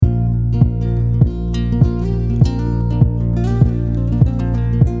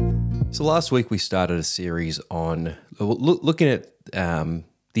So last week we started a series on looking at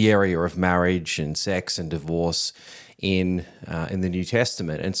the area of marriage and sex and divorce in the New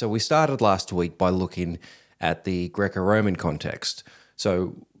Testament. And so we started last week by looking at the Greco-Roman context.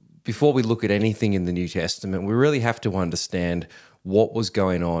 So before we look at anything in the New Testament, we really have to understand what was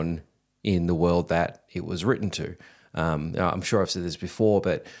going on in the world that it was written to. I'm sure I've said this before,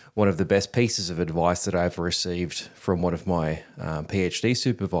 but one of the best pieces of advice that I've received from one of my PhD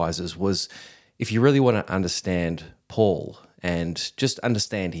supervisors was, if you really want to understand Paul and just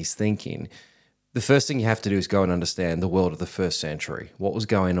understand his thinking, the first thing you have to do is go and understand the world of the first century. What was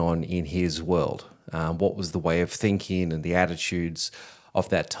going on in his world? What was the way of thinking and the attitudes of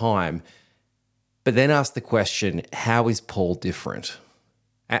that time? But then ask the question, how is Paul different?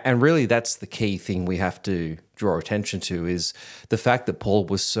 And really, that's the key thing we have to draw attention to, is the fact that Paul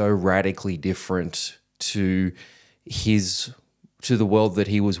was so radically different to the world that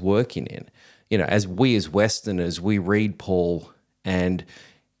he was working in. You know, as Westerners, we read Paul and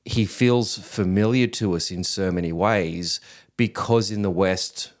he feels familiar to us in so many ways because in the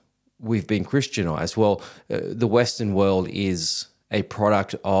West we've been Christianized. Well, the Western world is a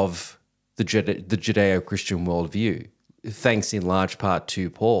product of the Judeo-Christian worldview, thanks in large part to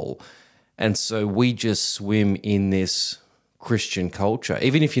Paul. And so we just swim in this Christian culture.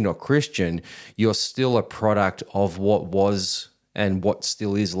 Even if you're not Christian, you're still a product of what was and what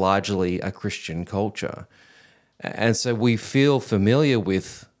still is largely a Christian culture. And so we feel familiar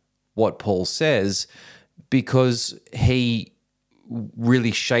with what Paul says because he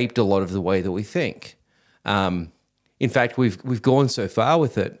really shaped a lot of the way that we think. In fact, we've gone so far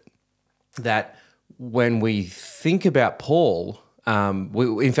with it that when we think about Paul, when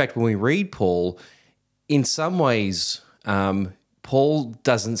we read Paul, in some ways, Paul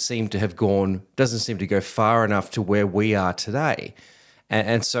doesn't seem to go far enough to where we are today,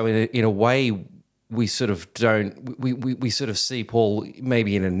 and so in a way, we sort of see Paul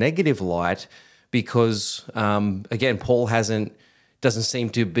maybe in a negative light because again, Paul doesn't seem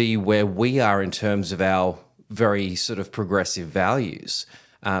to be where we are in terms of our very sort of progressive values.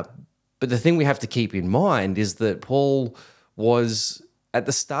 But the thing we have to keep in mind is that Paul was at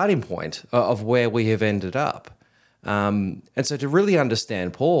the starting point of where we have ended up. And so to really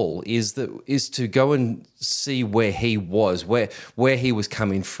understand Paul is to go and see where he was, where he was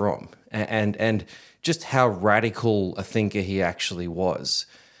coming from, and just how radical a thinker he actually was.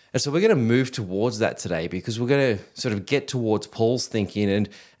 And so we're going to move towards that today because we're going to sort of get towards Paul's thinking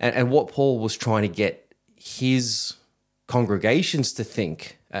and what Paul was trying to get his congregations to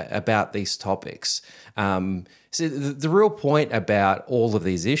think about these topics. So the real point about all of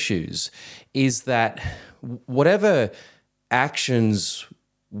these issues is that whatever actions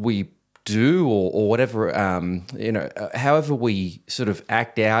we do or whatever, however we sort of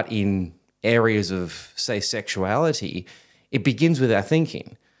act out in areas of, say, sexuality, it begins with our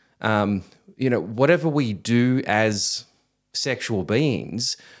thinking. Whatever we do as sexual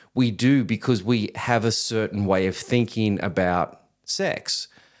beings, we do because we have a certain way of thinking about sex.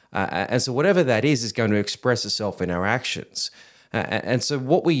 And so whatever that is going to express itself in our actions. And so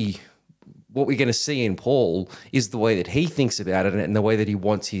what we're going to see in Paul is the way that he thinks about it and the way that he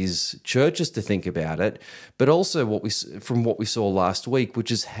wants his churches to think about it, but also from what we saw last week, which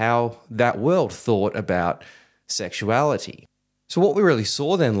is how that world thought about sexuality. So what we really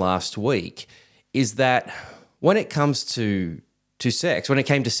saw then last week is that when it comes to sex, when it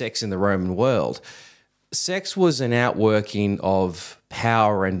came to sex in the Roman world, sex was an outworking of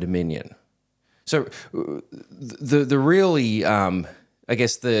power and dominion. So the really, I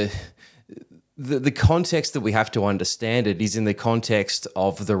guess the context that we have to understand it is in the context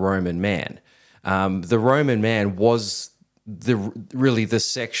of the Roman man. The Roman man was the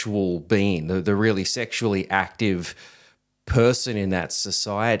sexual being, the really sexually active person in that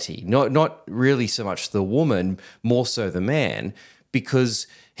society. Not really so much the woman, more so the man, because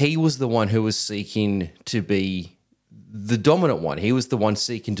he was the one who was seeking to be the dominant one. He was the one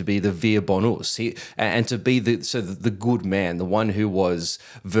seeking to be the vir bonus, and to be the good man, the one who was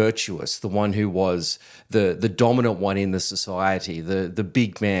virtuous, the one who was the dominant one in the society, the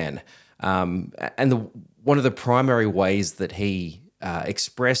big man. One of the primary ways that he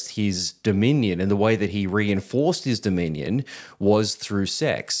expressed his dominion and the way that he reinforced his dominion was through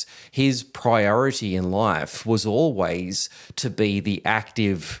sex. His priority in life was always to be the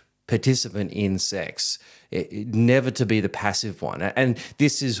active participant in sex, never to be the passive one. And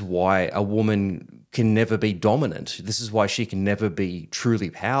this is why a woman can never be dominant. This is why she can never be truly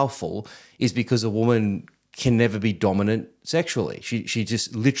powerful, is because a woman can never be dominant sexually. She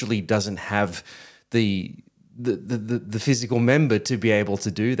just literally doesn't have the the physical member to be able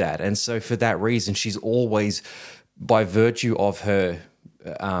to do that. And so for that reason, she's always, by virtue of her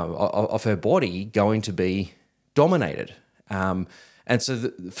body, going to be dominated. And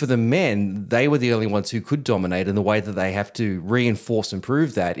so for the men, they were the only ones who could dominate, and the way that they have to reinforce and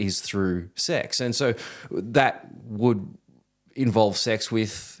prove that is through sex. And so that would involve sex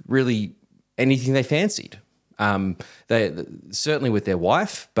with really anything they fancied. They certainly with their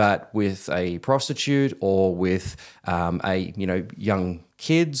wife, but with a prostitute or with young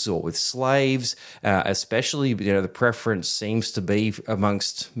kids or with slaves, especially the preference seems to be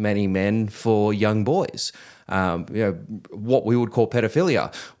amongst many men for young boys. What we would call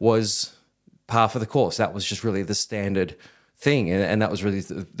pedophilia was par for the course. That was just really the standard thing, and that was really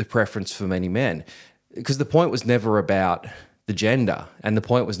the preference for many men, because the point was never about the gender, and the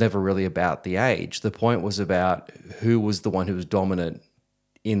point was never really about the age. The point was about who was the one who was dominant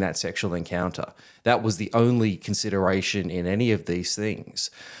in that sexual encounter. That was the only consideration in any of these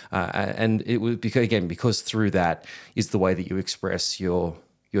things, and it was because through that is the way that you express your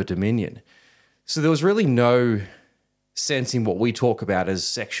dominion. So there was really no sense in what we talk about as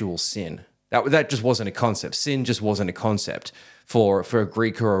sexual sin. That just wasn't a concept. Sin just wasn't a concept for a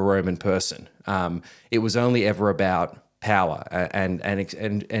Greek or a Roman person. It was only ever about power and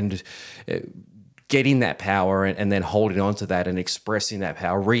getting that power and then holding on to that and expressing that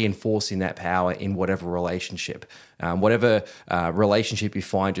power, reinforcing that power in whatever relationship, whatever relationship you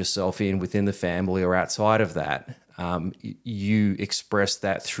find yourself in within the family or outside of that, you express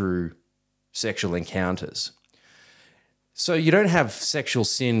that through sexual encounters. So you don't have sexual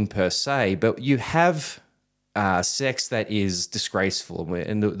sin per se, but you have sex that is disgraceful.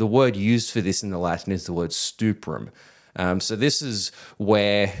 And the word used for this in the Latin is the word stuprum. So this is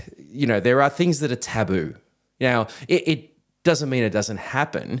where, there are things that are taboo. Now, it doesn't mean it doesn't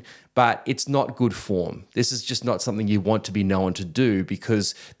happen, but it's not good form. This is just not something you want to be known to do,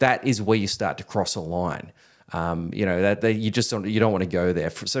 because that is where you start to cross a line. That you just don't want to go there.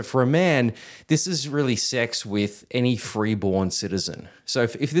 So for a man, this is really sex with any freeborn citizen. So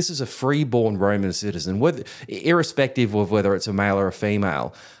if this is a freeborn Roman citizen, irrespective of whether it's a male or a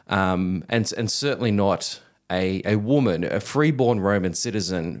female, and certainly not a woman, a freeborn Roman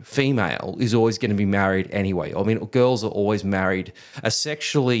citizen female is always going to be married anyway. I mean, girls are always married. A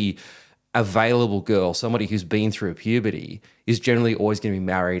sexually available girl, somebody who's been through puberty, is generally always going to be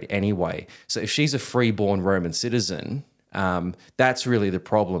married anyway. So if she's a freeborn Roman citizen, that's really the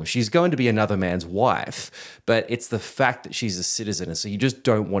problem. She's going to be another man's wife, but it's the fact that she's a citizen, and so you just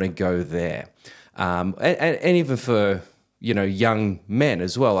don't want to go there. And even for young men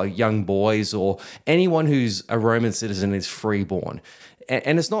as well, like young boys or anyone who's a Roman citizen is freeborn,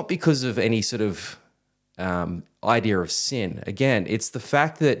 and it's not because of any sort of idea of sin. Again, it's the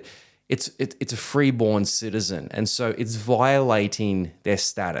fact that it's a freeborn citizen, and so it's violating their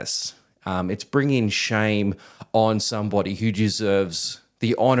status. It's bringing shame on somebody who deserves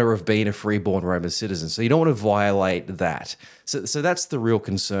the honor of being a freeborn Roman citizen. So you don't want to violate that. So that's the real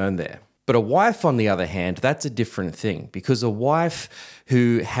concern there. But a wife, on the other hand, that's a different thing, because a wife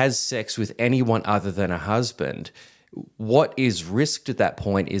who has sex with anyone other than a husband, what is risked at that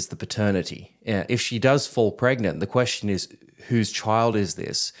point is the paternity. If she does fall pregnant, the question is, whose child is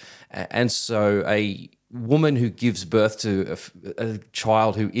this? And so a woman who gives birth to a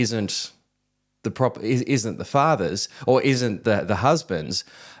child who isn't the father's or isn't the husband's,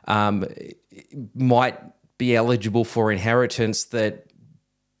 might be eligible for inheritance that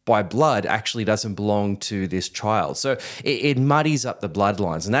by blood actually doesn't belong to this child. So it muddies up the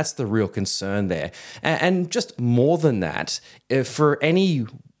bloodlines, and that's the real concern there. And just more than that, for any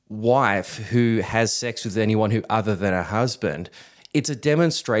wife who has sex with anyone who other than her husband, it's a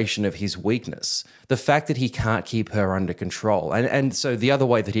demonstration of his weakness, the fact that he can't keep her under control. And so the other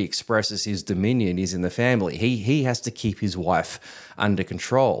way that he expresses his dominion is in the family. He has to keep his wife under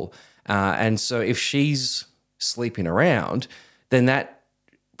control. And so if she's sleeping around, then that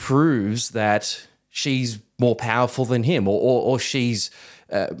proves that she's more powerful than him, or she's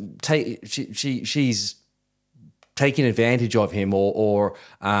she's taking advantage of him, or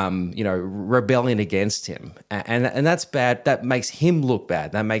rebelling against him, and that's bad. That makes him look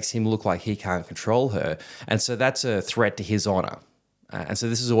bad. That makes him look like he can't control her, and so that's a threat to his honor. And so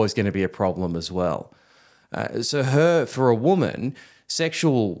this is always going to be a problem as well. For a woman,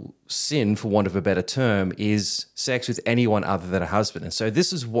 sexual sin, for want of a better term, is sex with anyone other than a husband. And so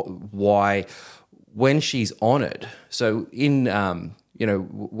this is why when she's honored, so in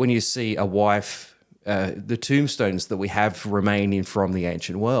when you see a wife the tombstones that we have remaining from the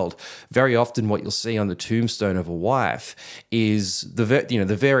ancient world. Very often, what you'll see on the tombstone of a wife is the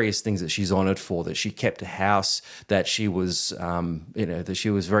various things that she's honoured for. That she kept a house, that she was that she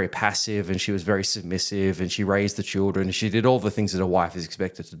was very passive and she was very submissive, and she raised the children. And she did all the things that a wife is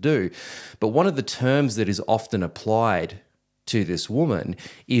expected to do. But one of the terms that is often applied to this woman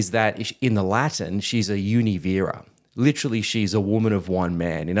is that in the Latin, she's a univira. Literally, she's a woman of one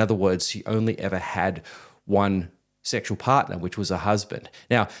man. In other words, she only ever had one sexual partner, which was a husband.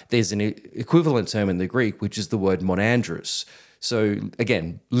 Now, there's an equivalent term in the Greek, which is the word monandros. So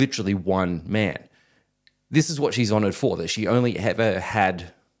again, literally one man. This is what she's honored for, that she only ever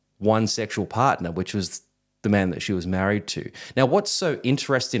had one sexual partner, which was the man that she was married to. Now, what's so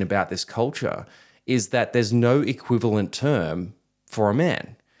interesting about this culture is that there's no equivalent term for a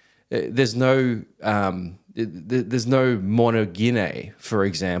man. There's no monogyne, for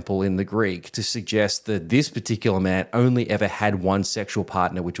example, in the Greek to suggest that this particular man only ever had one sexual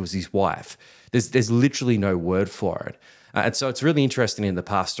partner, which was his wife. There's literally no word for it. And so it's really interesting in the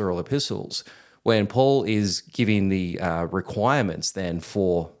pastoral epistles when Paul is giving the requirements then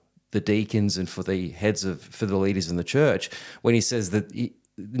for the deacons and for the leaders in the church, when he says that he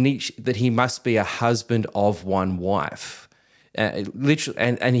must be a husband of one wife. Literally,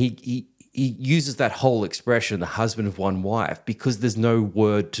 and he uses that whole expression, the husband of one wife, because there's no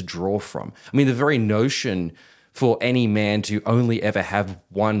word to draw from. I mean, the very notion for any man to only ever have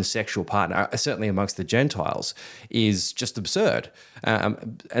one sexual partner, certainly amongst the Gentiles, is just absurd.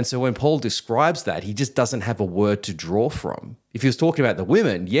 And so when Paul describes that, he just doesn't have a word to draw from. If he was talking about the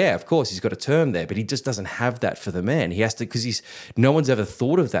women, yeah, of course, he's got a term there, but he just doesn't have that for the man. He has to, because no one's ever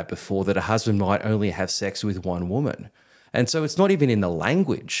thought of that before, that a husband might only have sex with one woman. And so it's not even in the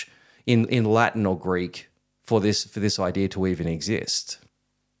language in Latin or Greek for this idea to even exist.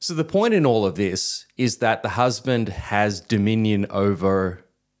 So the point in all of this is that the husband has dominion over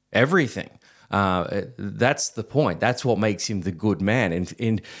everything. That's the point. That's what makes him the good man.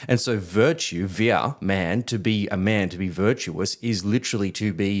 And so virtue, man, to be a man, to be virtuous, is literally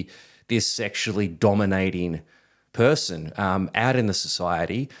to be this sexually dominating person out in the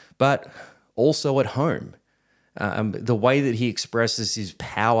society, but also at home. The way that he expresses his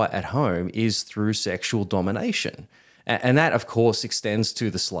power at home is through sexual domination. And that, of course, extends to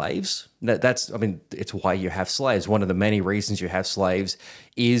the slaves. It's why you have slaves. One of the many reasons you have slaves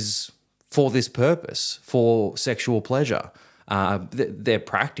is for this purpose, for sexual pleasure. They're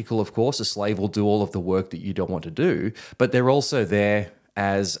practical, of course. A slave will do all of the work that you don't want to do, but they're also there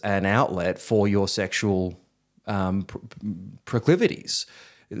as an outlet for your sexual proclivities.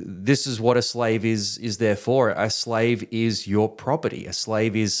 This is what a slave is there for. A slave is your property. A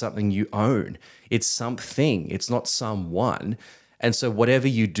slave is something you own. It's something. It's not someone. And so whatever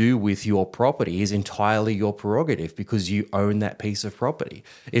you do with your property is entirely your prerogative because you own that piece of property.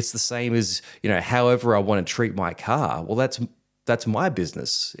 It's the same as, however I want to treat my car. Well, that's my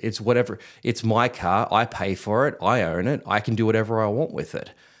business. It's whatever. It's my car. I pay for it. I own it. I can do whatever I want with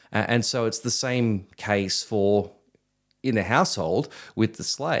it. And so it's the same case in the household with the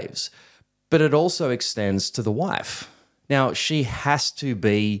slaves, but it also extends to the wife. Now, she has to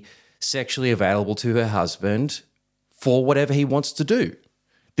be sexually available to her husband for whatever he wants to do.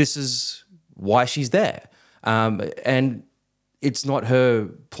 This is why she's there. And it's not her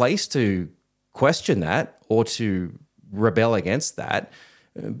place to question that or to rebel against that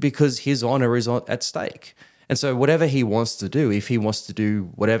because his honor is at stake. And so whatever he wants to do, if he wants to do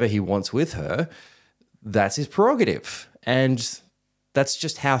whatever he wants with her, that's his prerogative. And that's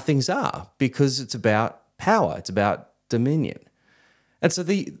just how things are because it's about power. It's about dominion. And so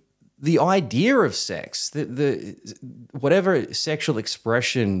the idea of sex, the whatever sexual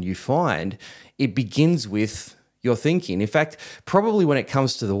expression you find, it begins with your thinking. In fact, probably when it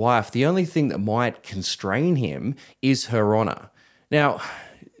comes to the wife, the only thing that might constrain him is her honor. Now,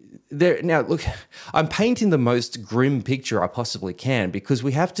 look, I'm painting the most grim picture I possibly can because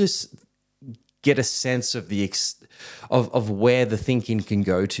we have to get a sense of of where the thinking can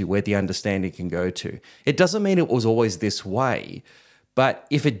go to, where the understanding can go to. It doesn't mean it was always this way, but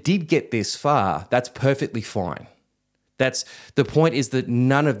if it did get this far, that's perfectly fine. The point is that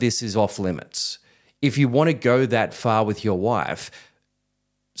none of this is off limits. If you want to go that far with your wife,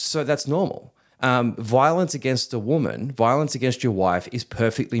 so that's normal. Violence against a woman, violence against your wife is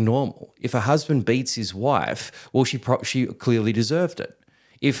perfectly normal. If a husband beats his wife, well, she clearly deserved it.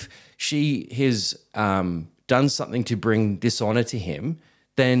 If she has done something to bring dishonor to him,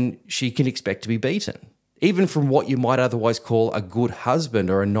 then she can expect to be beaten. Even from what you might otherwise call a good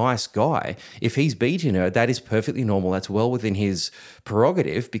husband or a nice guy, if he's beating her, that is perfectly normal. That's well within his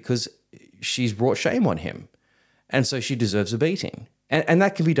prerogative because she's brought shame on him. And so she deserves a beating. And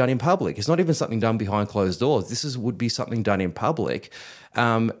that can be done in public. It's not even something done behind closed doors. Would be something done in public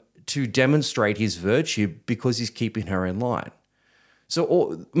to demonstrate his virtue because he's keeping her in line.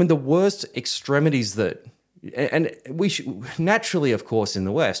 So, the worst extremities and we should, naturally, of course, in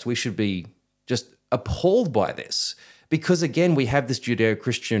the West, we should be just appalled by this because, again, we have this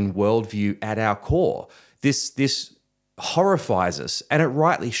Judeo-Christian worldview at our core. This horrifies us, and it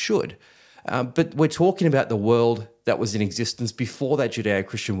rightly should. But we're talking about the world that was in existence before that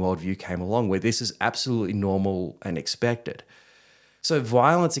Judeo-Christian worldview came along, where this is absolutely normal and expected. So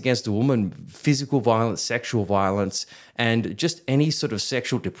violence against a woman, physical violence, sexual violence, and just any sort of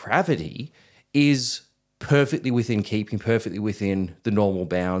sexual depravity is perfectly within keeping, perfectly within the normal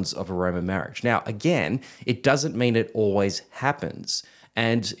bounds of a Roman marriage. Now, again, it doesn't mean it always happens.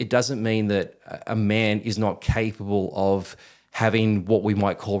 And it doesn't mean that a man is not capable of having what we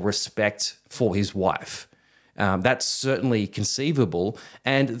might call respect for his wife. That's certainly conceivable.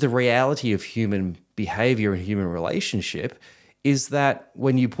 And the reality of human behavior and human relationship is that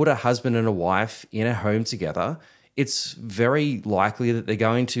when you put a husband and a wife in a home together, it's very likely that they're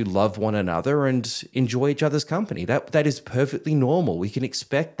going to love one another and enjoy each other's company. That is perfectly normal. We can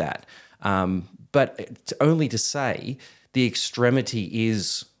expect that. But it's only to say the extremity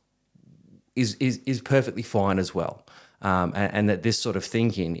is perfectly fine as well. And that this sort of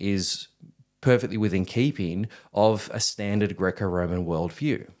thinking is perfectly within keeping of a standard Greco-Roman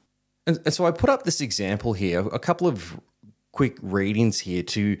worldview. And so I put up this example here, a couple of quick readings here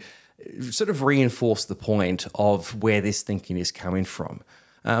to sort of reinforce the point of where this thinking is coming from.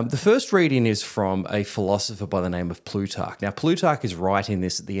 The first reading is from a philosopher by the name of Plutarch. Now, Plutarch is writing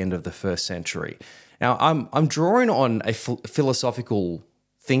this at the end of the 1st century. Now, I'm drawing on a philosophical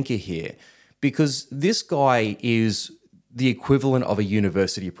thinker here because this guy is the equivalent of a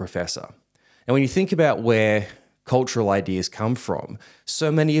university professor. And when you think about where cultural ideas come from,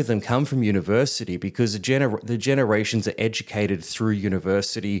 so many of them come from university because the generations are educated through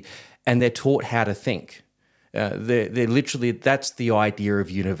university and they're taught how to think. They're literally, that's the idea of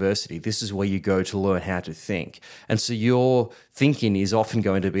university. This is where you go to learn how to think. And so your thinking is often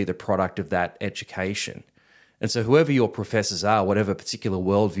going to be the product of that education. And so whoever your professors are, whatever particular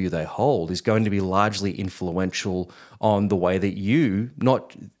worldview they hold, is going to be largely influential on the way that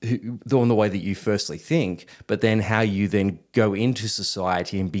on the way that you firstly think, but then how you then go into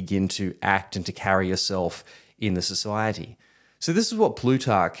society and begin to act and to carry yourself in the society. So this is what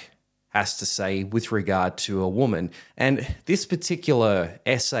Plutarch has to say with regard to a woman. And this particular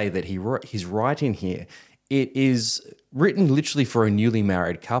essay that he's writing here, it is written literally for a newly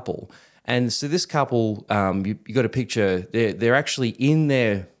married couple. And so this couple, you got a picture, they're actually in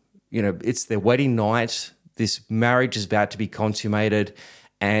their, it's their wedding night. This marriage is about to be consummated.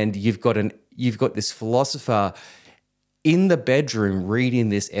 And you've got this philosopher in the bedroom reading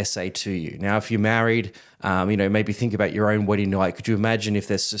this essay to you. Now, if you're married, maybe think about your own wedding night. Could you imagine if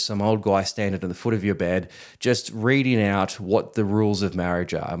there's just some old guy standing at the foot of your bed, just reading out what the rules of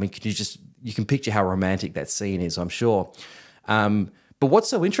marriage are? I mean, you can picture how romantic that scene is, I'm sure. But what's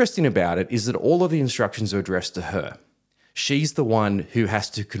so interesting about it is that all of the instructions are addressed to her. She's the one who has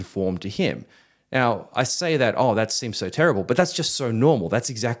to conform to him. Now, I say that seems so terrible, but that's just so normal.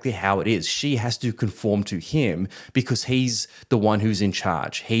 That's exactly how it is. She has to conform to him because he's the one who's in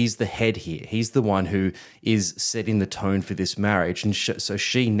charge. He's the head here. He's the one who is setting the tone for this marriage. And so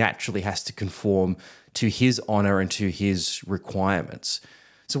she naturally has to conform to his honor and to his requirements.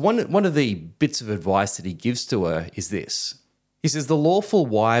 So one of the bits of advice that he gives to her is this. He says, "The lawful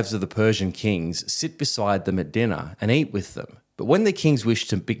wives of the Persian kings sit beside them at dinner and eat with them. But when the kings wish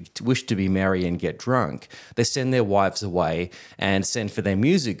to be merry and get drunk, they send their wives away and send for their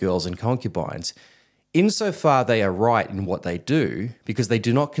music girls and concubines. Insofar they are right in what they do, because they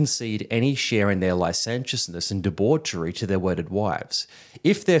do not concede any share in their licentiousness and debauchery to their wedded wives.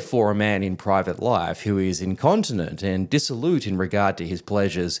 If therefore a man in private life, who is incontinent and dissolute in regard to his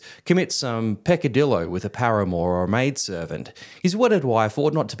pleasures, commits some peccadillo with a paramour or a maidservant, his wedded wife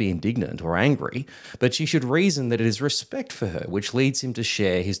ought not to be indignant or angry, but she should reason that it is respect for her which leads him to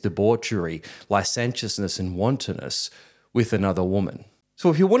share his debauchery, licentiousness, and wantonness with another woman." So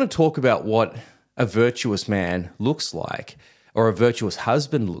if you want to talk about what a virtuous man looks like, or a virtuous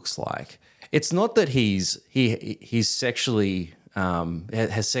husband looks like, it's not that he's sexually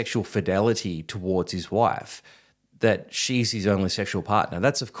has sexual fidelity towards his wife, that she's his only sexual partner.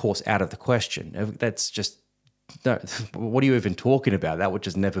 That's of course out of the question. That's just no. What are you even talking about? That would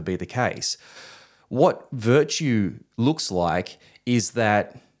just never be the case. What virtue looks like is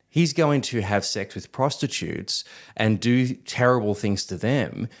that he's going to have sex with prostitutes and do terrible things to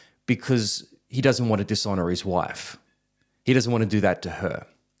them because he doesn't want to dishonor his wife. He doesn't want to do that to her.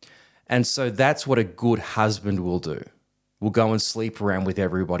 And so that's what a good husband will do. Will go and sleep around with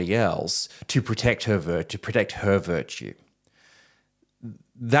everybody else to protect her virtue.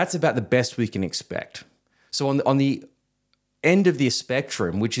 That's about the best we can expect. So on the end of this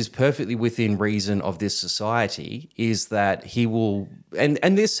spectrum, which is perfectly within reason of this society, is that he will, and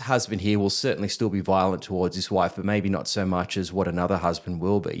this husband here will certainly still be violent towards his wife, but maybe not so much as what another husband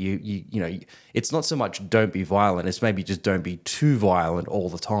will be. You know, it's not so much don't be violent, it's maybe just don't be too violent all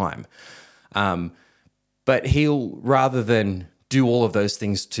the time. But he'll, rather than do all of those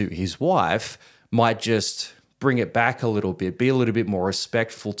things to his wife, might just bring it back a little bit, be a little bit more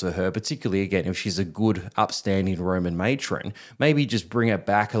respectful to her, particularly, again, if she's a good, upstanding Roman matron, maybe just bring it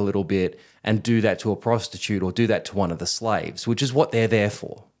back a little bit and do that to a prostitute or do that to one of the slaves, which is what they're there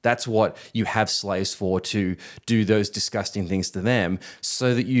for. That's what you have slaves for, to do those disgusting things to them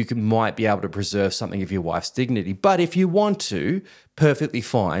so that you might be able to preserve something of your wife's dignity. But if you want to, perfectly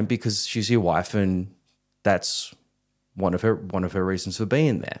fine, because she's your wife and that's one of her reasons for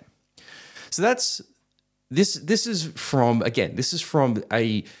being there. So that's this is from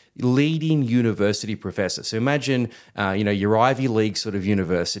a leading university professor. So imagine your Ivy League sort of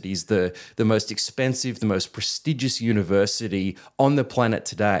universities, the most expensive, the most prestigious university on the planet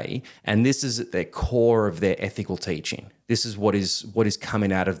today, and this is at their core of their ethical teaching. This is what is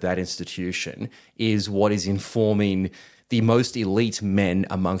coming out of that institution, is what is informing the most elite men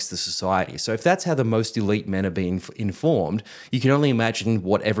amongst the society. So if that's how the most elite men are being informed, you can only imagine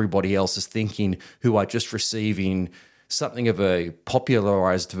what everybody else is thinking, who are just receiving something of a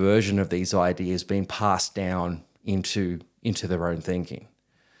popularized version of these ideas being passed down into their own thinking.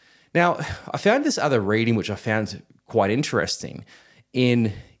 Now, I found this other reading, which I found quite interesting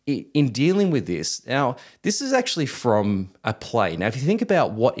in dealing with this. Now, this is actually from a play. Now, if you think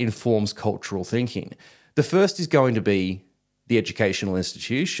about what informs cultural thinking, the first is going to be the educational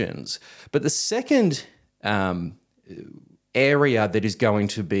institutions, but the second area that is going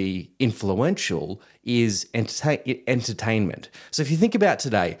to be influential is entertainment. So if you think about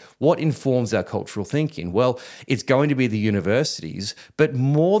today, what informs our cultural thinking? Well, it's going to be the universities, but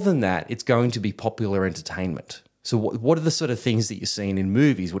more than that, it's going to be popular entertainment. So what are the sort of things that you're seeing in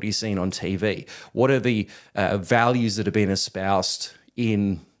movies? What are you seeing on TV? What are the values that have been espoused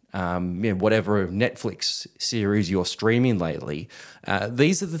in whatever Netflix series you're streaming lately?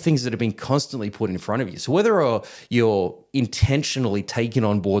 These are the things that have been constantly put in front of you. So whether you're intentionally taking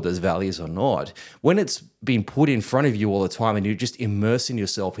on board those values or not, when it's being put in front of you all the time and you're just immersing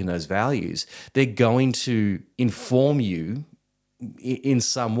yourself in those values, they're going to inform you in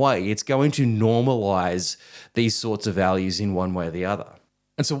some way. It's going to normalize these sorts of values in one way or the other.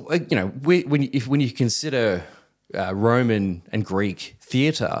 And so, when you consider Roman and Greek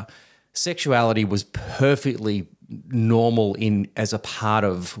theatre, sexuality was perfectly normal as a part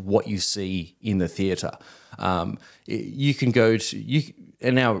of what you see in the theatre. You can go to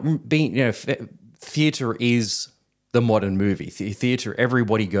and now being theatre is the modern movie. Theatre,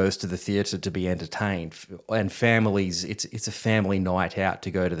 everybody goes to the theatre to be entertained, and families, it's a family night out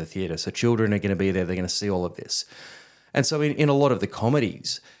to go to the theatre. So children are going to be there, they're going to see all of this. And so in a lot of the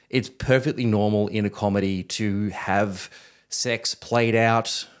comedies, it's perfectly normal in a comedy to have sex played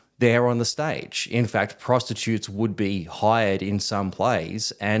out there on the stage. In fact, prostitutes would be hired in some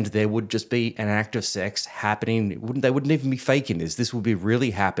plays and there would just be an act of sex happening. They wouldn't even be faking this. This would be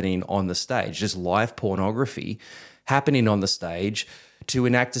really happening on the stage, just live pornography happening on the stage to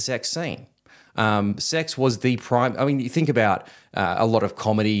enact a sex scene. Sex was the prime. I mean, you think about a lot of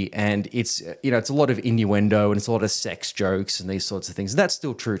comedy, and it's a lot of innuendo and it's a lot of sex jokes and these sorts of things. And that's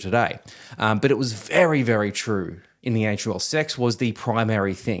still true today, but it was very, very true in the ancient world. Sex was the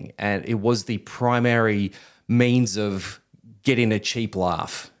primary thing, and it was the primary means of getting a cheap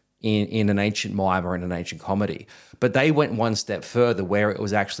laugh in an ancient mime or in an ancient comedy. But they went one step further, where it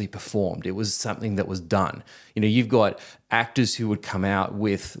was actually performed. It was something that was done. You've got actors who would come out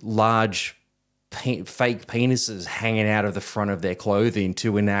with large fake penises hanging out of the front of their clothing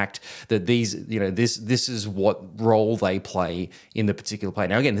to enact that this is what role they play in the particular play.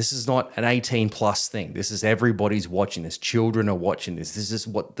 Now, again, this is not an 18 plus thing. This is everybody's watching this. Children are watching this. This is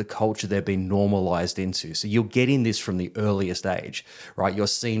what the culture they've been normalized into. So you're getting this from the earliest age, right? You're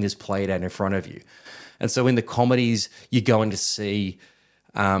seeing this played out in front of you. And so in the comedies, you're going to see,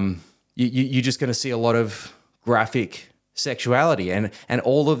 you're just going to see a lot of graphic sexuality, and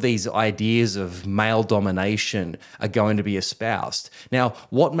all of these ideas of male domination are going to be espoused. Now,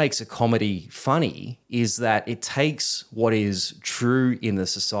 what makes a comedy funny is that it takes what is true in the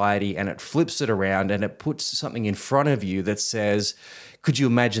society and it flips it around and it puts something in front of you that says, could you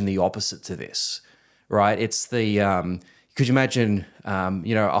imagine the opposite to this? Right? It's the could you imagine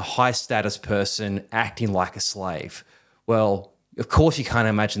a high status person acting like a slave? Well, of course, you can't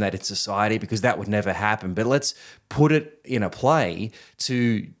imagine that in society because that would never happen. But let's put it in a play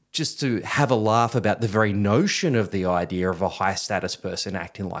to have a laugh about the very notion of the idea of a high status person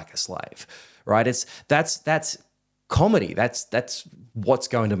acting like a slave, right? That's comedy. That's what's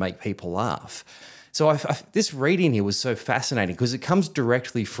going to make people laugh. So this reading here was so fascinating because it comes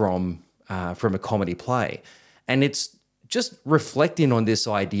directly from a comedy play, and it's just reflecting on this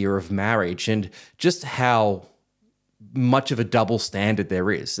idea of marriage and just how much of a double standard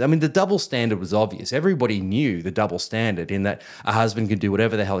there is. I mean, the double standard was obvious. Everybody knew the double standard in that a husband can do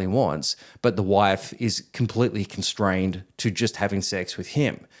whatever the hell he wants, but the wife is completely constrained to just having sex with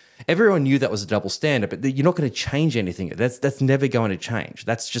him. Everyone knew that was a double standard, but you're not going to change anything. That's never going to change.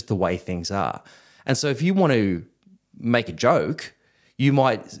 That's just the way things are. And so if you want to make a joke, you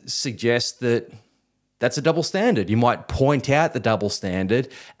might suggest that that's a double standard. You might point out the double standard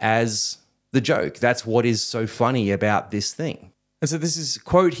as the joke. That's what is so funny about this thing. And so this is a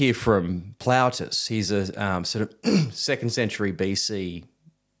quote here from Plautus. He's a sort of 2nd century BC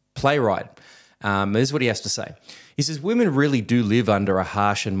playwright. This is what he has to say. He says, women really do live under a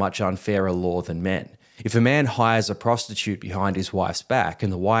harsh and much unfairer law than men. If a man hires a prostitute behind his wife's back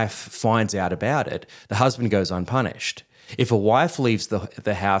and the wife finds out about it, the husband goes unpunished. If a wife leaves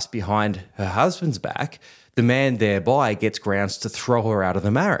the house behind her husband's back, the man thereby gets grounds to throw her out of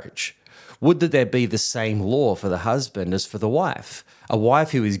the marriage. Would that there be the same law for the husband as for the wife? A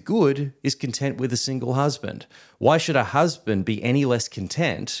wife who is good is content with a single husband. Why should a husband be any less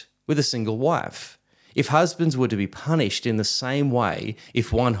content with a single wife? If husbands were to be punished in the same way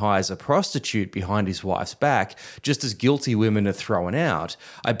if one hires a prostitute behind his wife's back, just as guilty women are thrown out,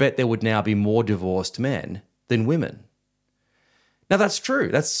 I bet there would now be more divorced men than women. Now that's true.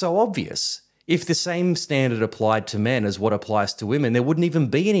 That's so obvious. If the same standard applied to men as what applies to women, there wouldn't even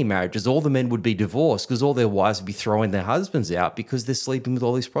be any marriages. All the men would be divorced because all their wives would be throwing their husbands out because they're sleeping with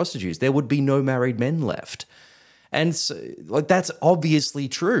all these prostitutes. There would be no married men left. And so, that's obviously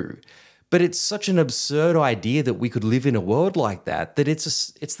true. But it's such an absurd idea that we could live in a world like that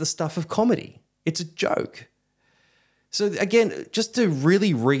it's the stuff of comedy. It's a joke. So again, just to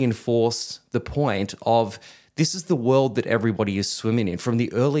really reinforce the point of this is the world that everybody is swimming in. From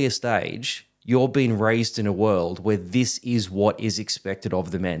the earliest age, you're being raised in a world where this is what is expected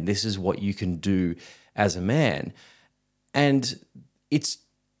of the men. This is what you can do as a man. And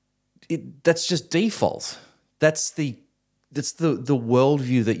that's just default. That's the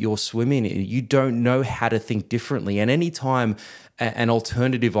worldview that you're swimming in. You don't know how to think differently. And anytime an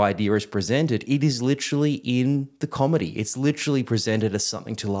alternative idea is presented, it is literally in the comedy. It's literally presented as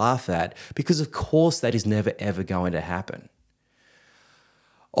something to laugh at because, of course, that is never, ever going to happen.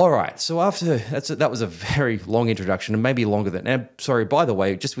 All right, so after that was a very long introduction, and maybe longer than. And sorry, by the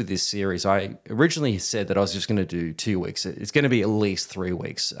way, just with this series, I originally said that I was just going to do 2 weeks. It's going to be at least 3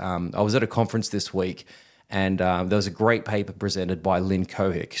 weeks. I was at a conference this week, and there was a great paper presented by Lynn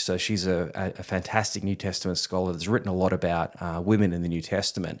Cohick. So she's a fantastic New Testament scholar that's written a lot about women in the New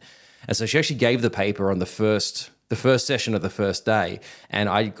Testament. And so she actually gave the paper on the first session of the first day, and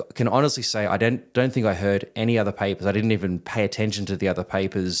I can honestly say I don't think I heard any other papers. I didn't even pay attention to the other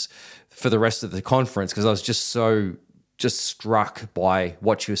papers for the rest of the conference because I was just so struck by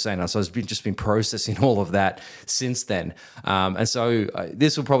what she was saying. So I've just been processing all of that since then. And so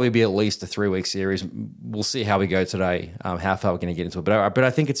this will probably be at least a 3-week series. We'll see how we go today, how far we're going to get into it. But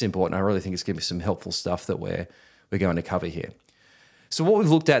I think it's important. I really think it's going to be some helpful stuff that we're going to cover here. So what we've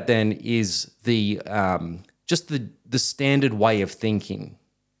looked at then is the standard way of thinking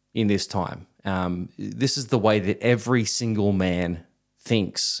in this time. This is the way that every single man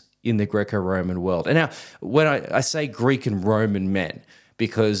thinks in the Greco-Roman world. And now, when I say Greek and Roman men,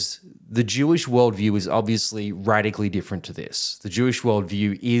 because the Jewish worldview is obviously radically different to this. The Jewish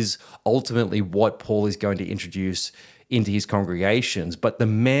worldview is ultimately what Paul is going to introduce into his congregations. But the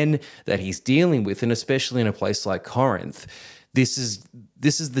men that he's dealing with, and especially in a place like Corinth, this is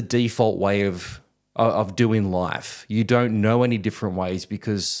the default way of doing life. You don't know any different ways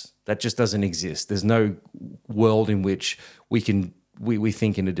because that just doesn't exist. There's no world in which we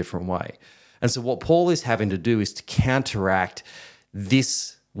think in a different way. And so what Paul is having to do is to counteract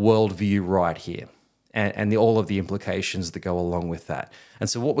this worldview right here. and all of the implications that go along with that. And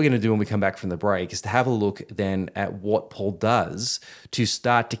so what we're going to do when we come back from the break is to have a look then at what Paul does to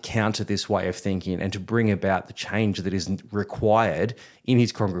start to counter this way of thinking and to bring about the change that is required in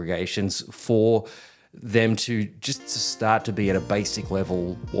his congregations for them to just to start to be at a basic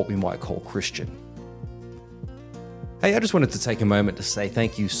level what we might call Christian. Hey, I just wanted to take a moment to say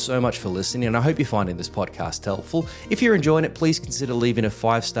thank you so much for listening, and I hope you're finding this podcast helpful. If you're enjoying it, please consider leaving a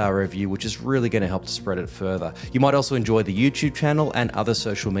 5-star review, which is really going to help to spread it further. You might also enjoy the YouTube channel and other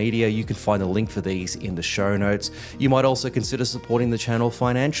social media. You can find a link for these in the show notes. You might also consider supporting the channel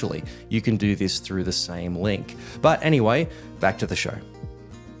financially. You can do this through the same link. But anyway, back to the show.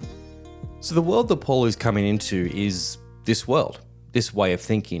 So the world that Paul is coming into is this world, this way of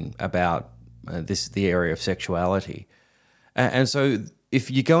thinking about the area of sexuality. And so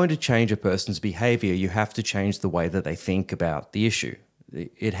if you're going to change a person's behavior, you have to change the way that they think about the issue.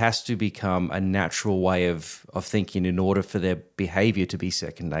 It has to become a natural way of thinking in order for their behavior to be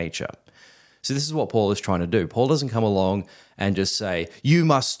second nature. So this is what Paul is trying to do. Paul doesn't come along and just say, you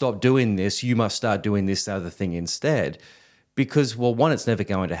must stop doing this, you must start doing this other thing instead. Because, well, one, it's never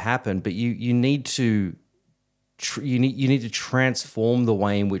going to happen, but you need to you need to transform the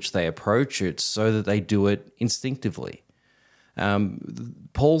way in which they approach it so that they do it instinctively.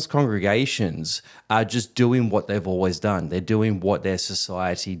 Paul's congregations are just doing what they've always done. They're doing what their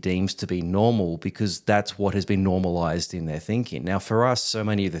society deems to be normal because that's what has been normalized in their thinking. Now, for us, so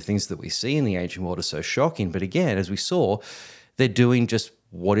many of the things that we see in the ancient world are so shocking. But again, as we saw, they're doing just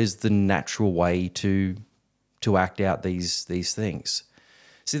what is the natural way to act out these things.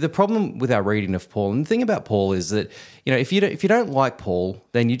 See, the problem with our reading of Paul, and the thing about Paul is that, if you don't like Paul,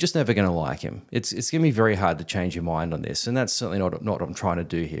 then you're just never going to like him. It's going to be very hard to change your mind on this, and that's certainly not what I'm trying to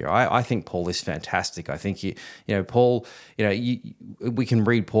do here. I think Paul is fantastic. I think Paul. We can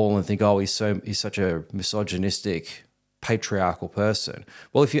read Paul and think, oh, he's such a misogynistic, patriarchal person.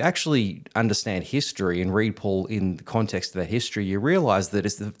 Well, if you actually understand history and read Paul in the context of that history, you realize that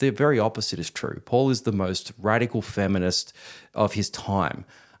the very opposite is true. Paul is the most radical feminist of his time.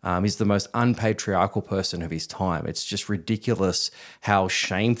 He's the most unpatriarchal person of his time. It's just ridiculous how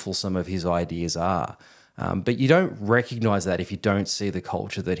shameful some of his ideas are. But you don't recognize that if you don't see the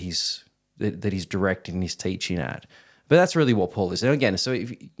culture that he's directing his teaching at. But that's really what Paul is. And again,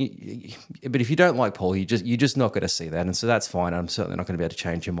 if you don't like Paul, you're just not going to see that. And so that's fine. I'm certainly not going to be able to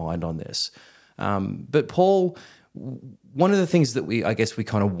change your mind on this. But Paul, one of the things that we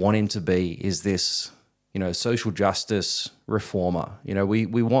kind of want him to be is this, social justice reformer. We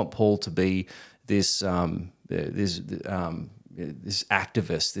want Paul to be this this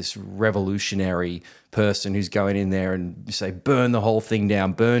activist, this revolutionary person who's going in there and say, burn the whole thing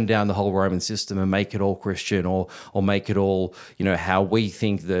down, burn down the whole Roman system and make it all Christian or make it all, how we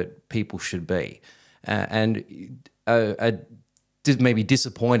think that people should be. Maybe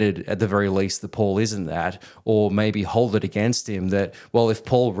disappointed at the very least that Paul isn't that, or maybe hold it against him that, well, if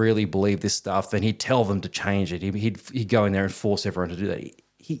Paul really believed this stuff, then he'd tell them to change it. He'd go in there and force everyone to do that.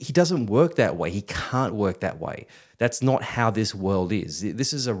 He doesn't work that way. He can't work that way. That's not how this world is.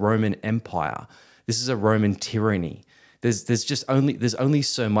 This is a Roman empire. This is a Roman tyranny. There's only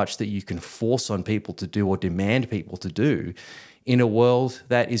so much that you can force on people to do or demand people to do in a world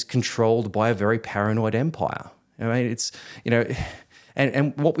that is controlled by a very paranoid empire. I mean, it's,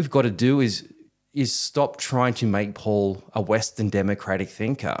 and what we've got to do is stop trying to make Paul a Western democratic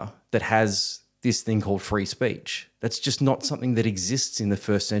thinker that has this thing called free speech. That's just not something that exists in the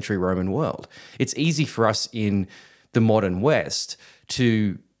first century Roman world. It's easy for us in the modern West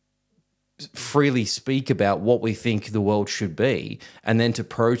to freely speak about what we think the world should be and then to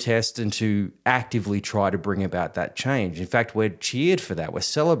protest and to actively try to bring about that change. In fact, we're cheered for that. We're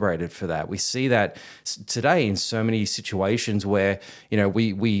celebrated for that. We see that today in so many situations where,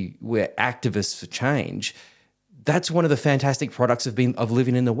 we're activists for change. That's one of the fantastic products of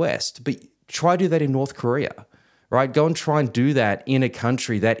living in the West. But try to do that in North Korea, right? Go and try and do that in a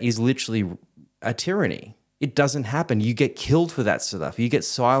country that is literally a tyranny. It doesn't happen. You get killed for that stuff. You get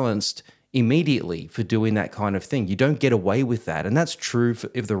silenced immediately for doing that kind of thing. You don't get away with that. And that's true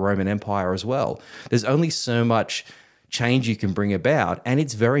of the Roman Empire as well. There's only so much change you can bring about, and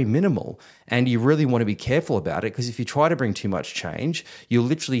it's very minimal. And you really want to be careful about it, because if you try to bring too much change, you're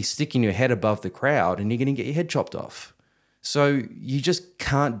literally sticking your head above the crowd and you're going to get your head chopped off. So you just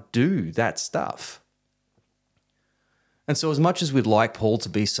can't do that stuff. And so as much as we'd like Paul to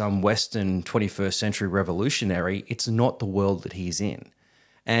be some Western 21st century revolutionary, it's not the world that he's in.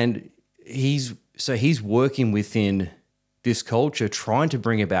 And he's working within this culture, trying to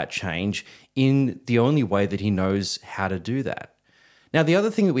bring about change in the only way that he knows how to do that. Now, the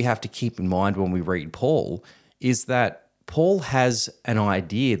other thing that we have to keep in mind when we read Paul is that Paul has an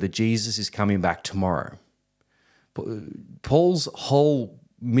idea that Jesus is coming back tomorrow. Paul's whole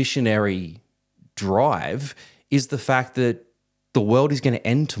missionary drive is the fact that the world is going to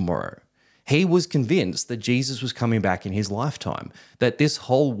end tomorrow. He was convinced that Jesus was coming back in his lifetime, that this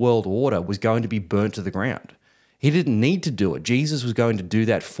whole world order was going to be burnt to the ground. He didn't need to do it. Jesus was going to do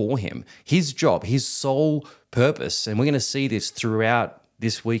that for him. His job, his sole purpose, and we're going to see this throughout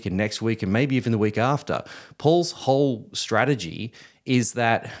this week and next week and maybe even the week after. Paul's whole strategy is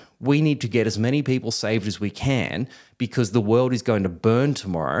that we need to get as many people saved as we can because the world is going to burn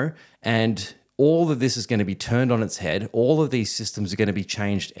tomorrow and all of this is going to be turned on its head. All of these systems are going to be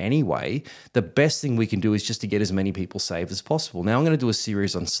changed anyway. The best thing we can do is just to get as many people saved as possible. Now, I'm going to do a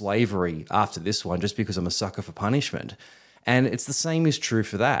series on slavery after this one just because I'm a sucker for punishment. And it's the same is true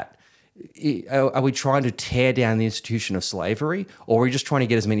for that. Are we trying to tear down the institution of slavery, or are we just trying to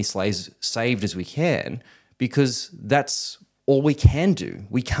get as many slaves saved as we can? Because that's all we can do.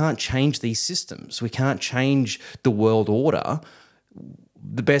 We can't change these systems. We can't change the world order.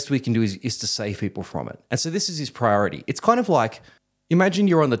 The best we can do is to save people from it. And so this is his priority. It's kind of like, imagine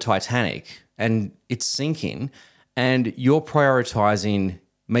you're on the Titanic and it's sinking and you're prioritizing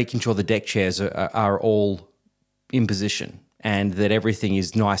making sure the deck chairs are all in position and that everything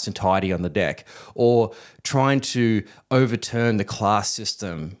is nice and tidy on the deck, or trying to overturn the class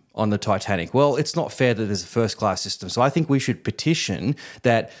system on the Titanic. Well, it's not fair that there's a first class system. So I think we should petition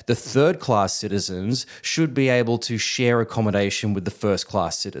that the third class citizens should be able to share accommodation with the first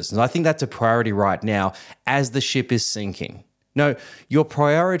class citizens. I think that's a priority right now as the ship is sinking. No, your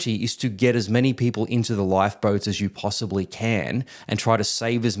priority is to get as many people into the lifeboats as you possibly can and try to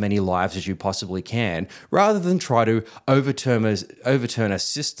save as many lives as you possibly can, rather than try to overturn a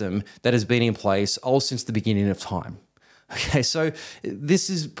system that has been in place all since the beginning of time. Okay, so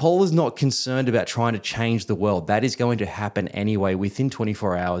Paul is not concerned about trying to change the world. That is going to happen anyway within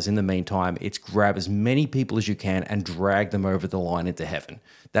 24 hours. In the meantime, it's grab as many people as you can and drag them over the line into heaven.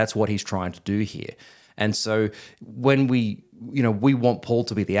 That's what he's trying to do here. And so when we want Paul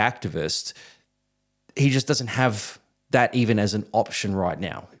to be the activist, he just doesn't have that even as an option right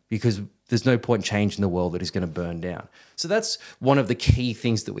now, because there's no point changing the world that is going to burn down. So that's one of the key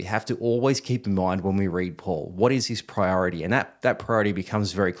things that we have to always keep in mind when we read Paul. What is his priority? And that priority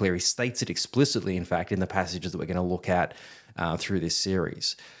becomes very clear. He states it explicitly, in fact, in the passages that we're going to look at through this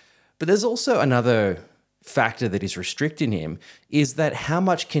series. But there's also another factor that is restricting him, is that how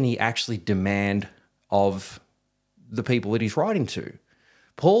much can he actually demand of the people that he's writing to?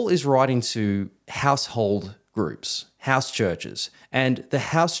 Paul is writing to household groups, house churches, and the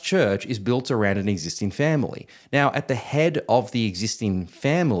house church is built around an existing family. Now, at the head of the existing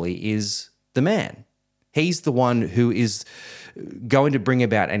family is the man. He's the one who is going to bring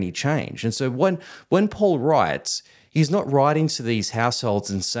about any change. And so when Paul writes, he's not writing to these households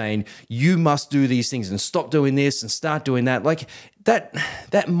and saying, you must do these things and stop doing this and start doing that. Like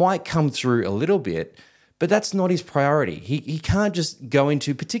that might come through a little bit, but that's not his priority. He can't just go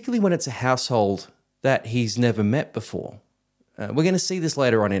into, particularly when it's a household that he's never met before. We're going to see this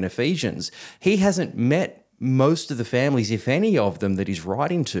later on in Ephesians. He hasn't met most of the families, if any of them, that he's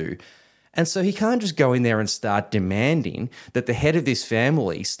writing to. And so he can't just go in there and start demanding that the head of this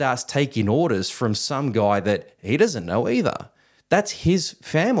family starts taking orders from some guy that he doesn't know either. That's his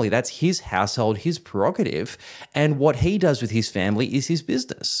family. That's his household, his prerogative. And what he does with his family is his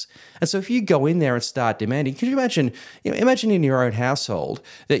business. And so if you go in there and start demanding, could you imagine in your own household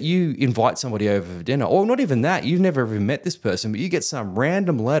that you invite somebody over for dinner, or not even that, you've never even met this person, but you get some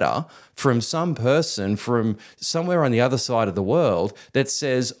random letter from some person from somewhere on the other side of the world that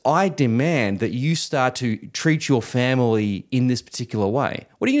says, I demand that you start to treat your family in this particular way.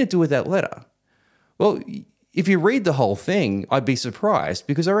 What are you going to do with that letter? Well, if you read the whole thing, I'd be surprised,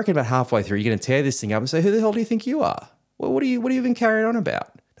 because I reckon about halfway through, you're going to tear this thing up and say, who the hell do you think you are? Well, what are you even carrying on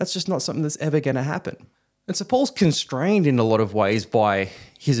about? That's just not something that's ever going to happen. And so Paul's constrained in a lot of ways by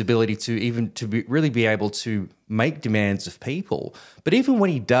his ability to really be able to make demands of people. But even when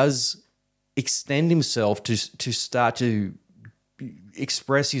he does extend himself to start to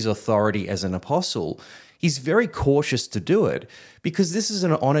express his authority as an apostle, he's very cautious to do it, because this is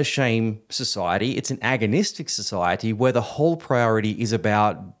an honor-shame society. It's an agonistic society where the whole priority is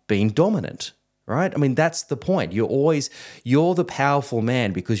about being dominant. right? I mean, that's the point. You're the powerful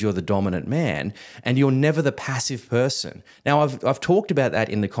man because you're the dominant man, and you're never the passive person. Now, I've talked about that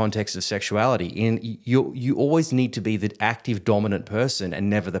in the context of sexuality. You always need to be the active dominant person and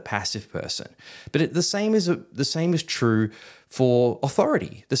never the passive person. But the same is true for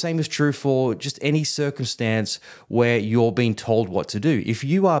authority. The same is true for just any circumstance where you're being told what to do. If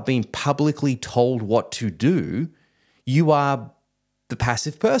you are being publicly told what to do, you are the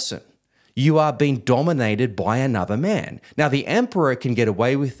passive person. You are being dominated by another man. Now, the emperor can get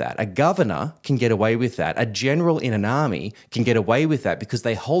away with that. A governor can get away with that. A general in an army can get away with that because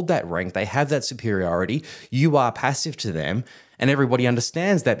they hold that rank. They have that superiority. You are passive to them, and everybody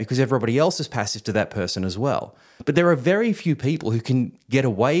understands that because everybody else is passive to that person as well. But there are very few people who can get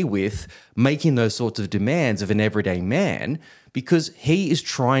away with making those sorts of demands of an everyday man because he is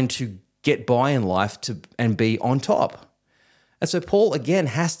trying to get by in life and be on top. And so Paul, again,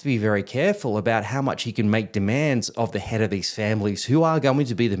 has to be very careful about how much he can make demands of the head of these families who are going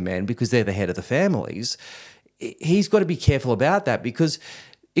to be the men because they're the head of the families. He's got to be careful about that because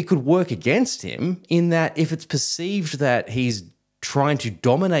it could work against him in that if it's perceived that he's trying to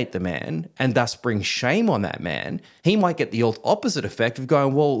dominate the man and thus bring shame on that man, he might get the opposite effect of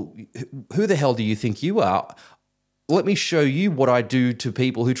going, well, who the hell do you think you are? Let me show you what I do to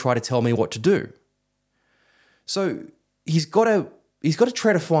people who try to tell me what to do. So he's got to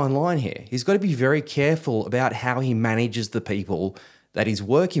tread a fine line here. He's got to be very careful about how he manages the people that he's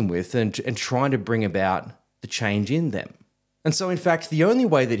working with and trying to bring about the change in them. And so, in fact, the only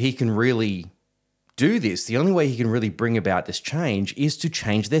way that he can really do this, the only way he can really bring about this change is to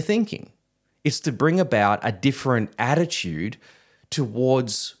change their thinking. It's to bring about a different attitude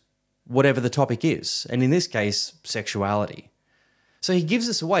towards whatever the topic is, and in this case, sexuality. So he gives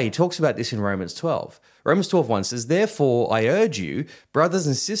us away. He talks about this in Romans 12. Romans 12:1 says, "Therefore I urge you, brothers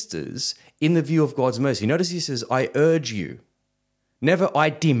and sisters, in the view of God's mercy." Notice he says, "I urge you." Never "I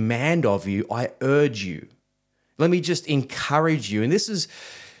demand of you," I urge you. Let me just encourage you. And this is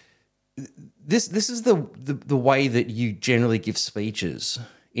the way that you generally give speeches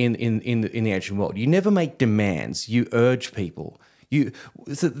in the ancient world. You never make demands. You urge people.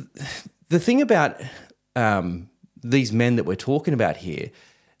 The thing about these men that we're talking about here,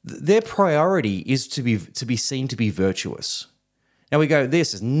 their priority is to be seen to be virtuous. Now we go,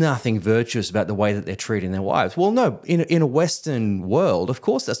 this is nothing virtuous about the way that they're treating their wives. Well, no, in a Western world, of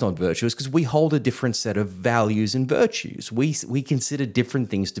course that's not virtuous because we hold a different set of values and virtues. We consider different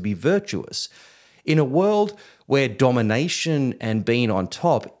things to be virtuous. In a world where domination and being on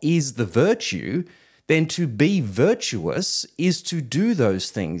top is the virtue, then to be virtuous is to do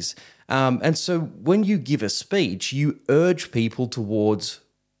those things. And so when you give a speech, you urge people towards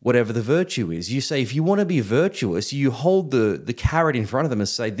whatever the virtue is. You say, if you want to be virtuous, you hold the carrot in front of them and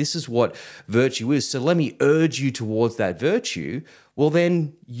say, this is what virtue is. So let me urge you towards that virtue. Well,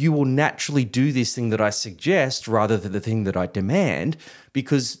 then you will naturally do this thing that I suggest rather than the thing that I demand,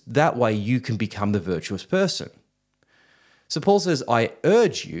 because that way you can become the virtuous person. So Paul says, I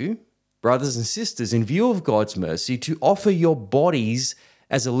urge you, brothers and sisters, in view of God's mercy, to offer your bodies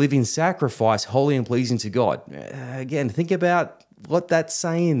as a living sacrifice, holy and pleasing to God. Again, think about what that's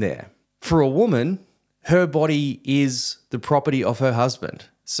saying there. For a woman, her body is the property of her husband.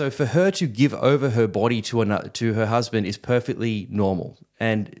 So for her to give over her body to her husband is perfectly normal.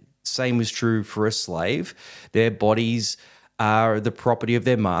 And same is true for a slave. Their bodies are the property of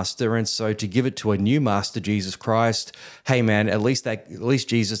their master, and so to give it to a new master, Jesus Christ, hey man, at least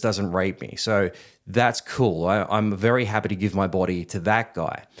Jesus doesn't rape me. So that's cool. I'm very happy to give my body to that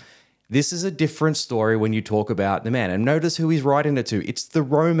guy. This is a different story when you talk about the man. And notice who he's writing it to. It's the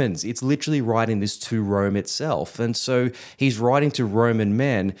Romans. It's literally writing this to Rome itself. And so he's writing to Roman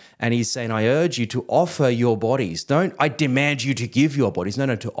men and he's saying, I urge you to offer your bodies. I demand you to give your bodies.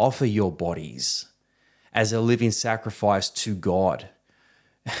 No, to offer your bodies as a living sacrifice to God.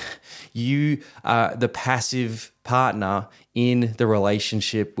 You are the passive partner in the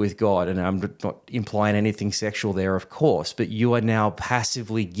relationship with God. And I'm not implying anything sexual there, of course, but you are now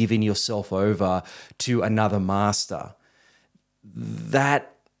passively giving yourself over to another master.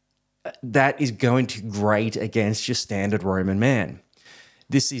 That is going to grate against your standard Roman man.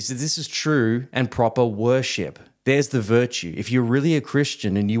 This is true and proper worship. There's the virtue. If you're really a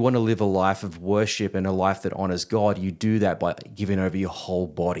Christian and you want to live a life of worship and a life that honors God, you do that by giving over your whole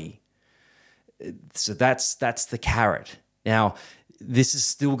body. So that's the carrot. Now, this is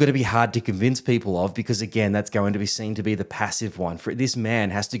still going to be hard to convince people of because, again, that's going to be seen to be the passive one. For this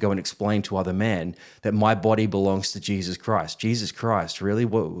man has to go and explain to other men that my body belongs to Jesus Christ. Jesus Christ, really?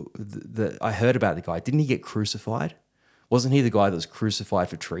 I heard about the guy. Didn't he get crucified? Wasn't he the guy that was crucified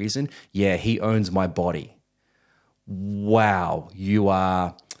for treason? Yeah, he owns my body. Wow, you're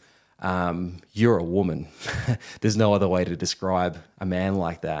a woman. There's no other way to describe a man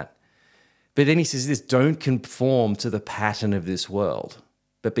like that. But then he says this, don't conform to the pattern of this world,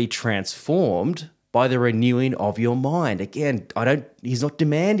 but be transformed by the renewing of your mind. Again, he's not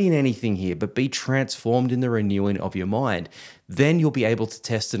demanding anything here, but be transformed in the renewing of your mind. Then you'll be able to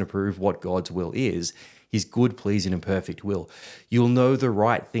test and approve what God's will is, his good, pleasing, and perfect will. You'll know the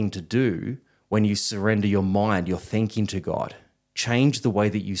right thing to do when you surrender your mind, your thinking to God. Change the way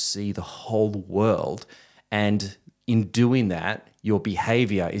that you see the whole world. And in doing that, your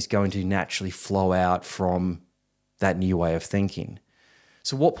behavior is going to naturally flow out from that new way of thinking.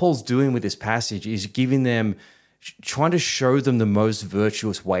 So what Paul's doing with this passage is trying to show them the most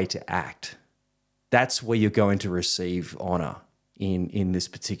virtuous way to act. That's where you're going to receive honor in this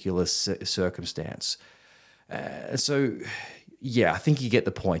particular circumstance. I think you get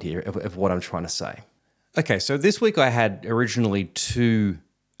the point here of what I'm trying to say. Okay, so this week I had originally two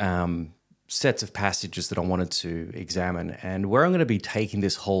sets of passages that I wanted to examine, and where I'm going to be taking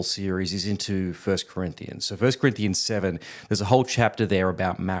this whole series is into 1 Corinthians. So 1 Corinthians 7, there's a whole chapter there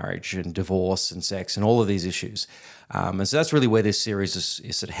about marriage and divorce and sex and all of these issues. And so that's really where this series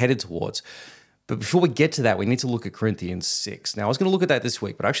is sort of headed towards. But before we get to that, we need to look at Corinthians 6. Now, I was going to look at that this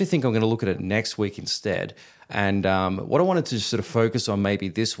week, but I actually think I'm going to look at it next week instead. And what I wanted to sort of focus on maybe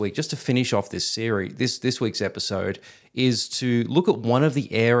this week, just to finish off this series, this week's episode, is to look at one of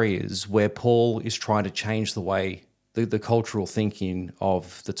the areas where Paul is trying to change the way, the cultural thinking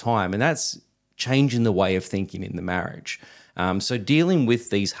of the time, and that's changing the way of thinking in the marriage. So dealing with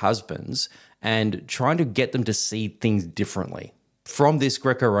these husbands and trying to get them to see things differently from this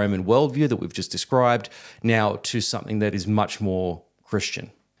Greco-Roman worldview that we've just described now to something that is much more Christian.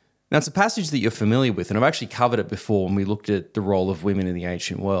 Now, it's a passage that you're familiar with, and I've actually covered it before when we looked at the role of women in the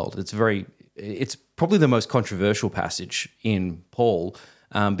ancient world. It's probably the most controversial passage in Paul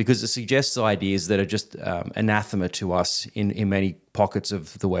because it suggests ideas that are just anathema to us in many pockets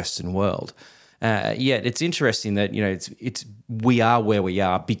of the Western world. Yet it's interesting that we are where we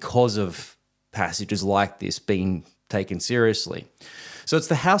are because of passages like this being taken seriously. So it's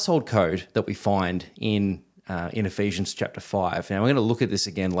the household code that we find in Ephesians chapter 5. Now, we're going to look at this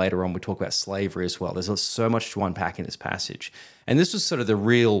again later on. We talk about slavery as well. There's so much to unpack in this passage. And this was sort of the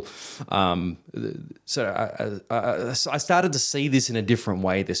real, I started to see this in a different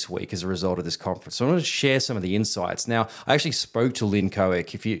way this week as a result of this conference. So I want to share some of the insights. Now, I actually spoke to Lynn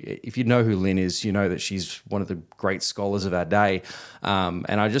Cohick. If you know who Lynn is, you know that she's one of the great scholars of our day. And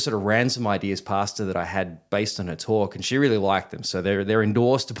I just sort of ran some ideas past her that I had based on her talk, and she really liked them. So they're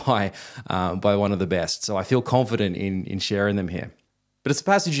endorsed by one of the best. So I feel confident in sharing them here. But it's a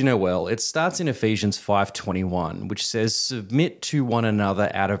passage you know well. It starts in Ephesians 5:21, which says, "Submit to one another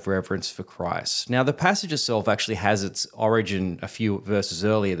out of reverence for Christ." Now, the passage itself actually has its origin a few verses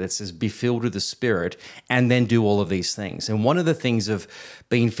earlier that says, "Be filled with the Spirit," and then do all of these things. And one of the things of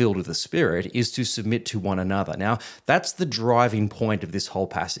being filled with the Spirit is to submit to one another. Now, that's the driving point of this whole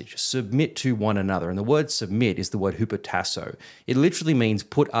passage. Submit to one another. And the word submit is the word hupotasso. It literally means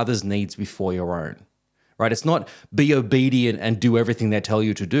put others' needs before your own. Right? It's not be obedient and do everything they tell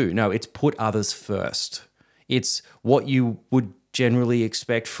you to do. No, it's put others first. It's what you would generally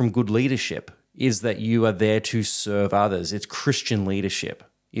expect from good leadership, is that you are there to serve others. It's Christian leadership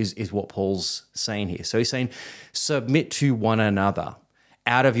is what Paul's saying here. So he's saying, submit to one another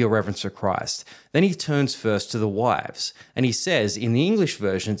out of your reverence for Christ. Then he turns first to the wives. And he says, in the English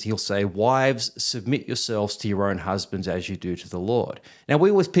versions, he'll say, "Wives, submit yourselves to your own husbands as you do to the Lord." Now, we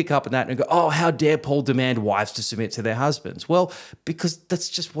always pick up on that and go, oh, how dare Paul demand wives to submit to their husbands? Well, because that's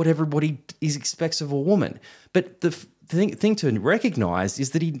just what everybody expects of a woman. But the thing to recognize is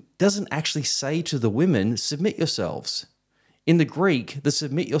that he doesn't actually say to the women, submit yourselves. In the Greek, the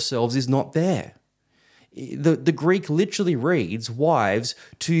submit yourselves is not there. The Greek literally reads, "Wives,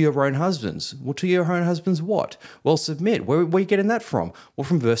 to your own husbands." Well, to your own husbands what? Well, submit. Where are you getting that from? Well,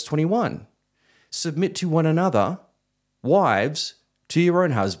 from verse 21. Submit to one another, wives, to your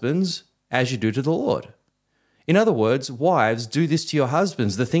own husbands, as you do to the Lord. In other words, wives, do this to your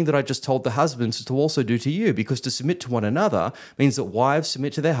husbands, the thing that I just told the husbands to also do to you, because to submit to one another means that wives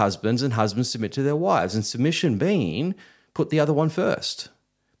submit to their husbands and husbands submit to their wives, and submission being put the other one first,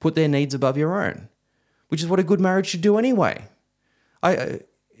 put their needs above your own, which is what a good marriage should do anyway.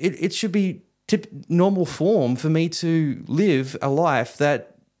 It should be normal form for me to live a life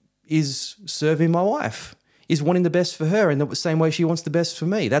that is serving my wife, is wanting the best for her in the same way she wants the best for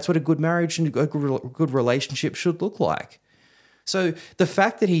me. That's what a good marriage and a good relationship should look like. So the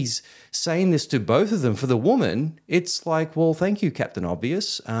fact that he's saying this to both of them, for the woman, it's like, well, thank you, Captain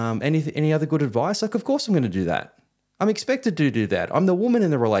Obvious. Any other good advice? Like, of course I'm going to do that. I'm expected to do that. I'm the woman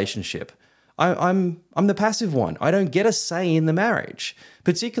in the relationship. I'm the passive one. I don't get a say in the marriage.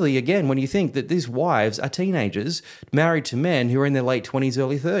 Particularly, again, when you think that these wives are teenagers married to men who are in their late 20s,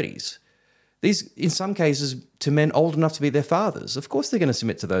 early 30s. These, in some cases, to men old enough to be their fathers. Of course they're going to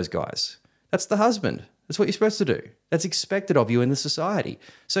submit to those guys. That's the husband. That's what you're supposed to do. That's expected of you in the society.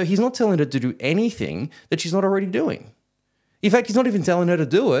 So he's not telling her to do anything that she's not already doing. In fact, he's not even telling her to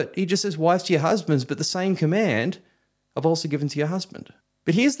do it. He just says, wives to your husbands, but the same command I've also given to your husband.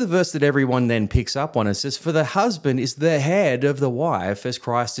 But here's the verse that everyone then picks up on. It says, for the husband is the head of the wife, as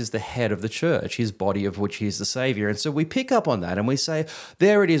Christ is the head of the church, his body of which he is the Savior. And so we pick up on that and we say,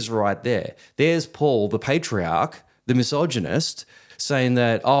 there it is right there. There's Paul, the patriarch, the misogynist, saying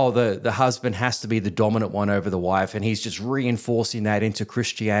that, the husband has to be the dominant one over the wife, and he's just reinforcing that into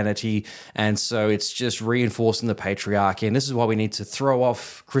Christianity. And so it's just reinforcing the patriarchy. And this is why we need to throw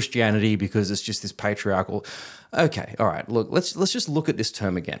off Christianity, because it's just this patriarchal. Okay, all right, look, let's just look at this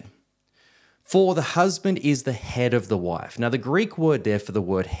term again. For the husband is the head of the wife. Now, the Greek word there for the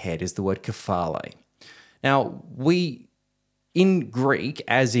word head is the word kephale. Now, in Greek,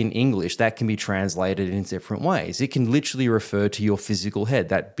 as in English, that can be translated in different ways. It can literally refer to your physical head,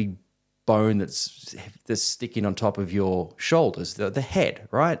 that big bone that's sticking on top of your shoulders, the head,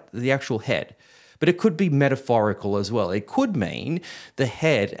 right? The actual head. But it could be metaphorical as well. It could mean the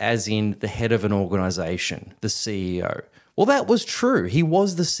head as in the head of an organization, the CEO. Well, that was true. He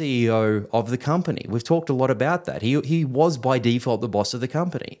was the CEO of the company. We've talked a lot about that. He was by default the boss of the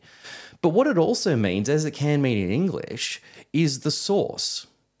company. But what it also means, as it can mean in English, is the source.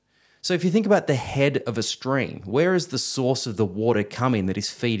 So if you think about the head of a stream, where is the source of the water coming that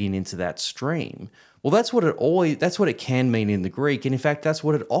is feeding into that stream? Well, that's what it can mean in the Greek, and in fact, that's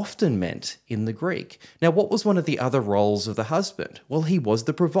what it often meant in the Greek. Now, what was one of the other roles of the husband? Well, he was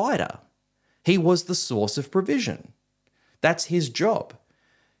the provider. He was the source of provision. That's his job.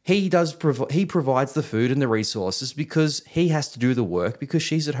 He provides the food and the resources because he has to do the work, because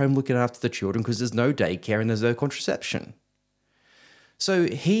she's at home looking after the children because there's no daycare and there's no contraception. So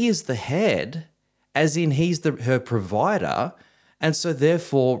he is the head, as in he's her provider, and so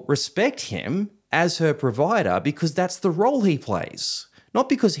therefore respect him as her provider, because that's the role he plays. Not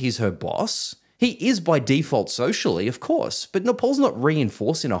because he's her boss. He is by default socially, of course, but Paul's not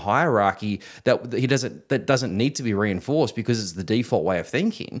reinforcing a hierarchy that doesn't need to be reinforced because it's the default way of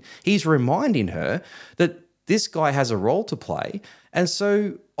thinking. He's reminding her that this guy has a role to play, and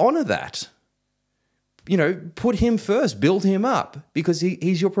so honor that. Put him first, build him up, because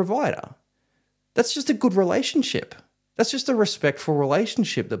he's your provider. That's just a good relationship. That's just a respectful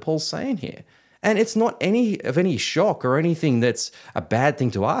relationship that Paul's saying here. And it's not any shock or anything that's a bad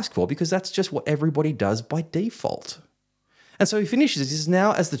thing to ask for, because that's just what everybody does by default. And so he finishes, he says,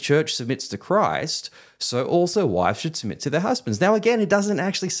 now as the church submits to Christ, so also wives should submit to their husbands. Now again, it doesn't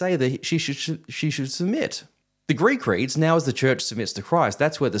actually say that she should submit. The Greek reads, now as the church submits to Christ,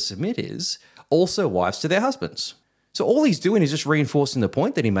 that's where the submit is, also wives to their husbands. So all he's doing is just reinforcing the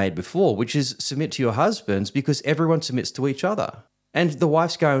point that he made before, which is submit to your husbands because everyone submits to each other. And the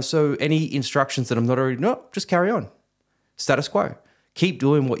wife's going, so any instructions that I'm not already, no, just carry on. Status quo. Keep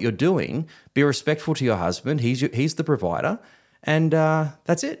doing what you're doing. Be respectful to your husband. He's the provider. And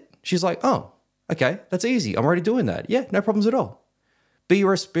that's it. She's like, oh, okay, that's easy. I'm already doing that. Yeah, no problems at all. Be a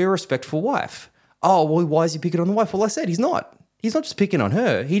respectful wife. Oh, well, why is he picking on the wife? Well, I said he's not. He's not just picking on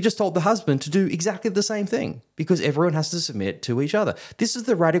her. He just told the husband to do exactly the same thing because everyone has to submit to each other. This is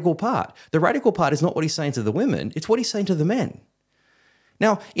the radical part. The radical part is not what he's saying to the women. It's what he's saying to the men.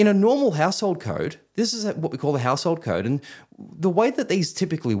 Now, in a normal household code, this is what we call the household code, and the way that these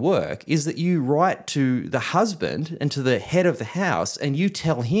typically work is that you write to the husband and to the head of the house, and you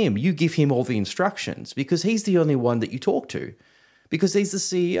tell him, you give him all the instructions because he's the only one that you talk to, because he's the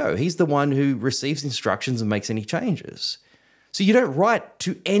CEO. He's the one who receives instructions and makes any changes. So you don't write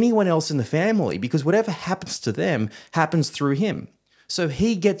to anyone else in the family because whatever happens to them happens through him. So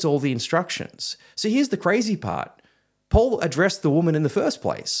he gets all the instructions. So here's the crazy part. Paul addressed the woman in the first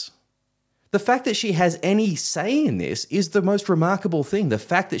place. The fact that she has any say in this is the most remarkable thing. The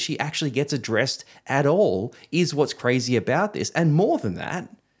fact that she actually gets addressed at all is what's crazy about this. And more than that,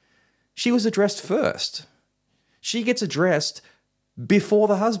 she was addressed first. She gets addressed before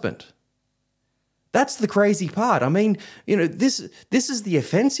the husband. That's the crazy part. I mean, this is the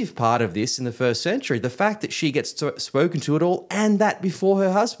offensive part of this in the first century, the fact that she gets spoken to at all, and that before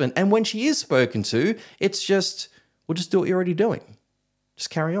her husband. And when she is spoken to, it's just, well, just do what you're already doing. Just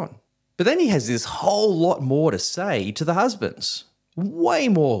carry on. But then he has this whole lot more to say to the husbands, way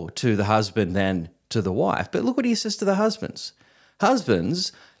more to the husband than to the wife. But look what he says to the husbands.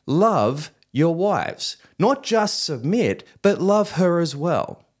 Husbands, love your wives. Not just submit, but love her as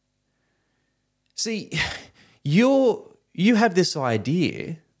well. See, you have this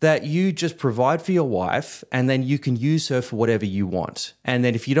idea that you just provide for your wife and then you can use her for whatever you want. And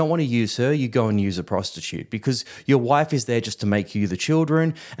then if you don't want to use her, you go and use a prostitute because your wife is there just to make you the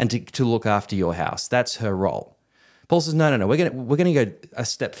children and to look after your house. That's her role. Paul says, no, we're going to go a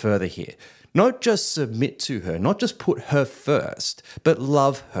step further here. Not just submit to her, not just put her first, but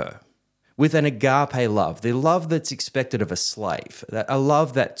love her with an agape love, the love that's expected of a slave, a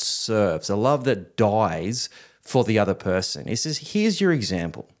love that serves, a love that dies for the other person. He says, here's your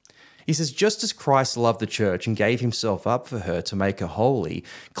example. He says, just as Christ loved the church and gave himself up for her to make her holy,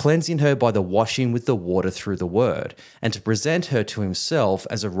 cleansing her by the washing with the water through the word, and to present her to himself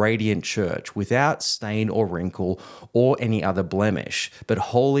as a radiant church without stain or wrinkle or any other blemish, but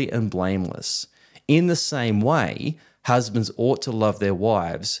holy and blameless. In the same way, husbands ought to love their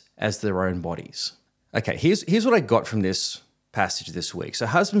wives as their own bodies. Okay, here's what I got from this passage this week. So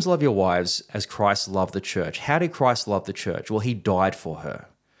husbands, love your wives as Christ loved the church. How did Christ love the church? Well, he died for her.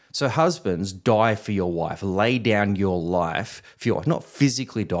 So husbands, die for your wife. Lay down your life for your wife. Not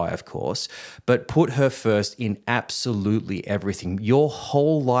physically die, of course, but put her first in absolutely everything. Your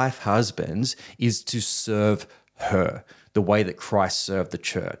whole life, husbands, is to serve her the way that Christ served the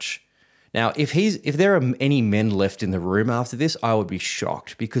church. Now, if there are any men left in the room after this, I would be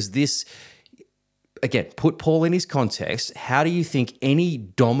shocked because this, again, put Paul in his context. How do you think any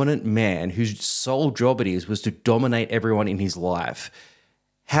dominant man whose sole job it is was to dominate everyone in his life,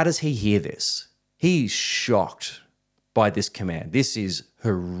 how does he hear this? He's shocked by this command. This is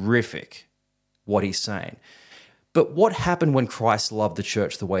horrific, what he's saying. But what happened when Christ loved the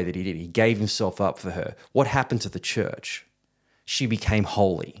church the way that he did? He gave himself up for her. What happened to the church? She became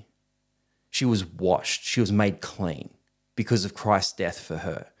holy. She was washed. She was made clean because of Christ's death for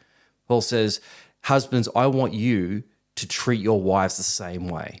her. Paul says, husbands, I want you to treat your wives the same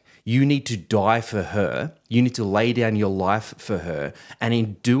way. You need to die for her. You need to lay down your life for her. And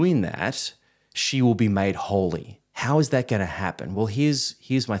in doing that, she will be made holy. How is that going to happen? Well,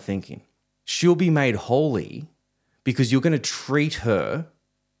 here's my thinking. She'll be made holy because you're going to treat her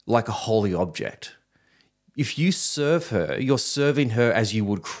like a holy object. If you serve her, you're serving her as you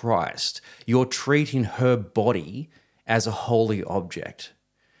would Christ. You're treating her body as a holy object.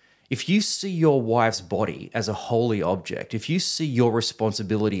 If you see your wife's body as a holy object, if you see your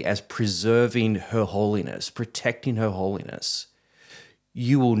responsibility as preserving her holiness, protecting her holiness,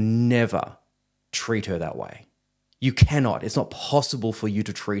 you will never treat her that way. You cannot. It's not possible for you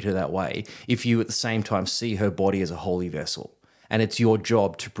to treat her that way if you at the same time see her body as a holy vessel, and it's your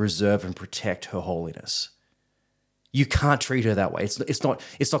job to preserve and protect her holiness. You can't treat her that way.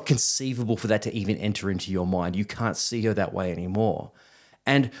 It's not conceivable for that to even enter into your mind. You can't see her that way anymore.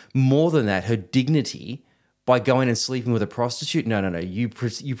 And more than that, her dignity by going and sleeping with a prostitute, no. You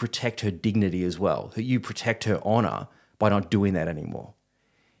protect her dignity as well. You protect her honor by not doing that anymore.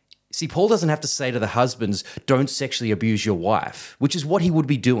 See, Paul doesn't have to say to the husbands, don't sexually abuse your wife, which is what he would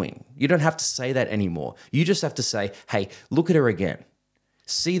be doing. You don't have to say that anymore. You just have to say, hey, look at her again.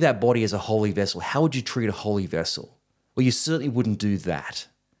 See that body as a holy vessel. How would you treat a holy vessel? Well, you certainly wouldn't do that.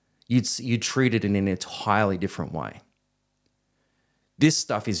 You'd treat it in an entirely different way. This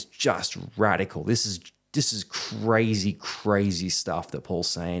stuff is just radical. This is crazy, crazy stuff that Paul's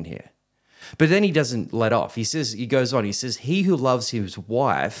saying here. But then he doesn't let off. He goes on, he says, he who loves his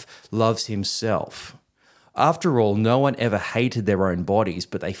wife loves himself. After all, no one ever hated their own bodies,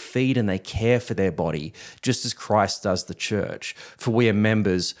 but they feed and they care for their body, just as Christ does the church, for we are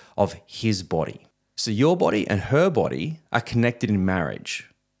members of his body. So your body and her body are connected in marriage.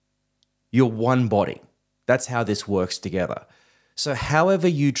 You're one body. That's how this works together. So however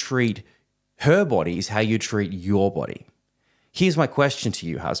you treat her body is how you treat your body. Here's my question to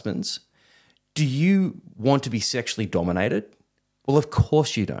you, husbands. Do you want to be sexually dominated? Well, of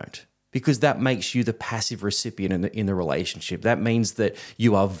course you don't, because that makes you the passive recipient in the relationship. That means that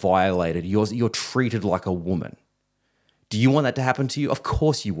you are violated. You're treated like a woman. Do you want that to happen to you? Of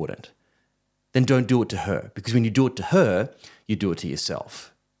course you wouldn't. Then don't do it to her, because when you do it to her, you do it to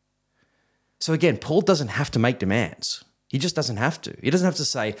yourself. So again, Paul doesn't have to make demands. He just doesn't have to. He doesn't have to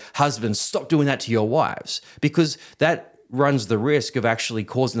say, husbands, stop doing that to your wives, because that runs the risk of actually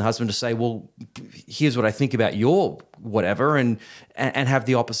causing the husband to say, well, here's what I think about your whatever, and have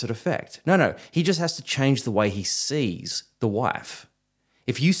the opposite effect. No. He just has to change the way he sees the wife.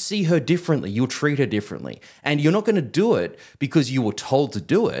 If you see her differently, you'll treat her differently. And you're not going to do it because you were told to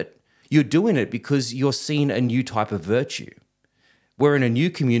do it. You're doing it because you're seeing a new type of virtue. We're in a new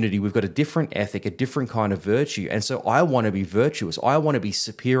community. We've got a different ethic, a different kind of virtue. And so I want to be virtuous. I want to be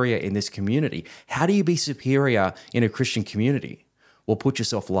superior in this community. How do you be superior in a Christian community? Well, put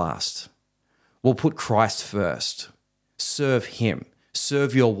yourself last. Well, put Christ first. Serve him.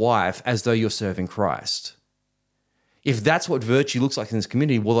 Serve your wife as though you're serving Christ. If that's what virtue looks like in this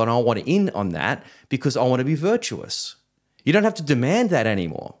community, well, then I want in on that because I want to be virtuous. You don't have to demand that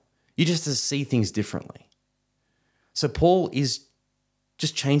anymore. You just have to see things differently. So Paul is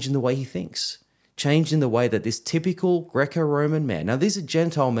just changing the way he thinks, changing the way that this typical Greco-Roman man, now these are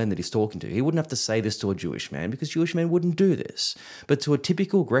Gentile men that he's talking to. He wouldn't have to say this to a Jewish man because Jewish men wouldn't do this. But to a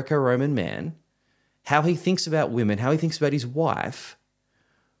typical Greco-Roman man, how he thinks about women, how he thinks about his wife,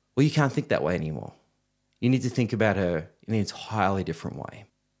 well, you can't think that way anymore. You need to think about her in an entirely different way.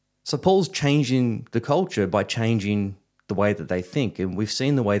 So Paul's changing the culture by changing the way that they think. And we've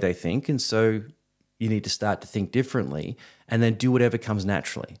seen the way they think. And so you need to start to think differently and then do whatever comes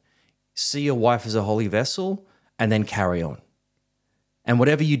naturally. See your wife as a holy vessel and then carry on. And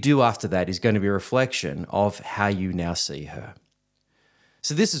whatever you do after that is going to be a reflection of how you now see her.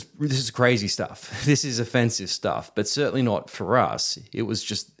 So this is crazy stuff. This is offensive stuff, but certainly not for us. It was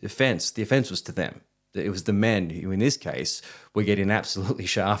just offense. The offense was to them. It was the men who, in this case, were getting absolutely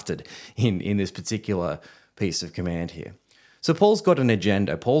shafted in this particular piece of command here. So Paul's got an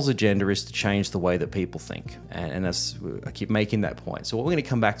agenda. Paul's agenda is to change the way that people think. And I keep making that point. So what we're going to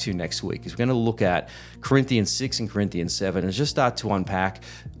come back to next week is we're going to look at Corinthians 6 and Corinthians 7 and just start to unpack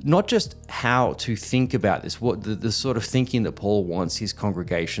not just how to think about this, what the sort of thinking that Paul wants his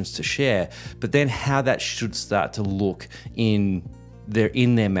congregations to share, but then how that should start to look in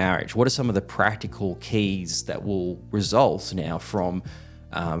their marriage. What are some of the practical keys that will result now from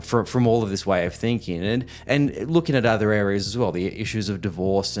all of this way of thinking, and looking at other areas as well, the issues of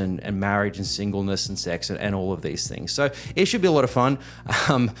divorce and marriage and singleness and sex and all of these things. So it should be a lot of fun,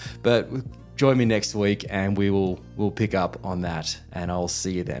 but join me next week and we'll pick up on that, and I'll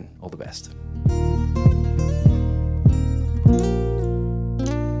see you then. All the best.